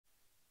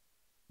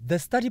The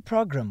study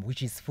program,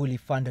 which is fully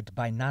funded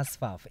by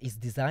Nsfaf, is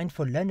designed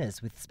for learners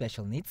with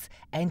special needs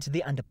and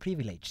the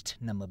underprivileged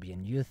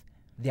Namibian youth.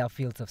 Their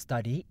fields of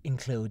study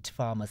include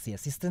pharmacy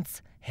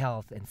assistance,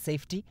 health and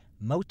safety,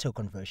 motor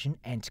conversion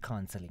and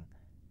counseling.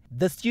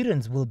 The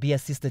students will be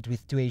assisted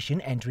with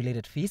tuition and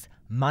related fees,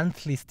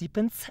 monthly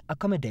stipends,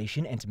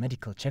 accommodation and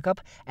medical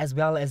checkup, as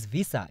well as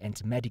visa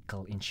and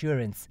medical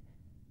insurance.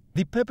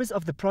 The purpose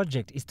of the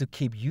project is to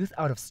keep youth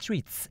out of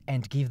streets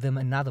and give them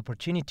another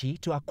opportunity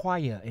to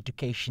acquire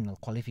educational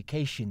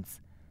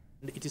qualifications.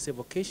 It is a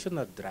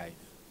vocational drive,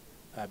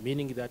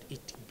 meaning that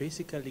it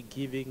basically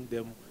giving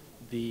them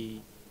the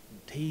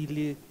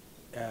daily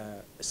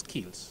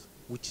skills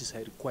which is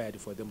required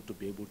for them to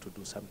be able to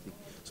do something.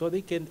 So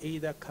they can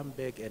either come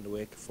back and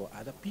work for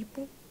other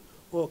people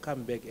or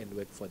come back and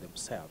work for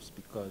themselves,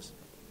 because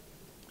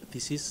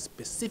this is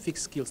specific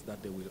skills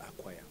that they will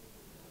acquire.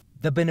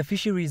 The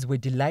beneficiaries were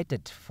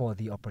delighted for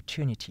the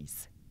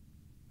opportunities.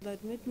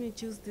 That made me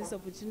choose this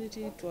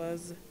opportunity. It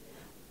was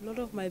a lot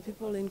of my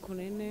people in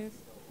Kunene,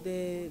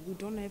 we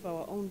don't have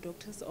our own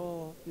doctors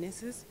or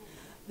nurses.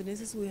 The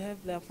nurses we have,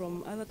 they are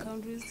from other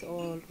countries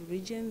or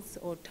regions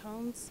or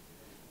towns,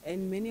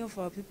 and many of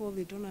our people,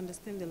 they don't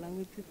understand the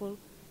language people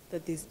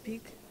that they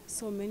speak.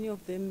 So many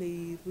of them,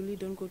 they really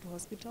don't go to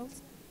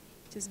hospitals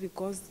just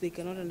because they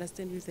cannot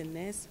understand with a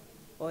nurse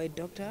or a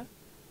doctor.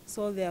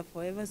 So they are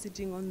forever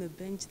sitting on the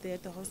bench there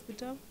at the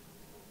hospital,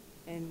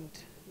 and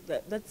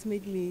that's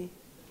made me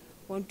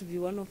want to be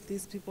one of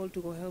these people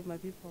to go help my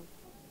people.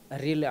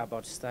 Really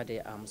about study,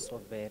 I'm so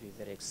very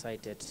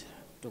excited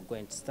to go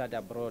and study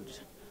abroad.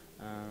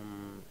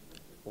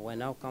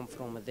 When I come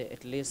from there,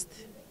 at least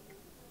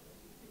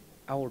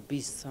I will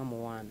be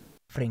someone.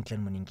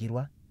 Franklin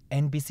Muningirwa,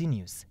 NBC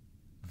News,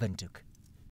 Windhoek.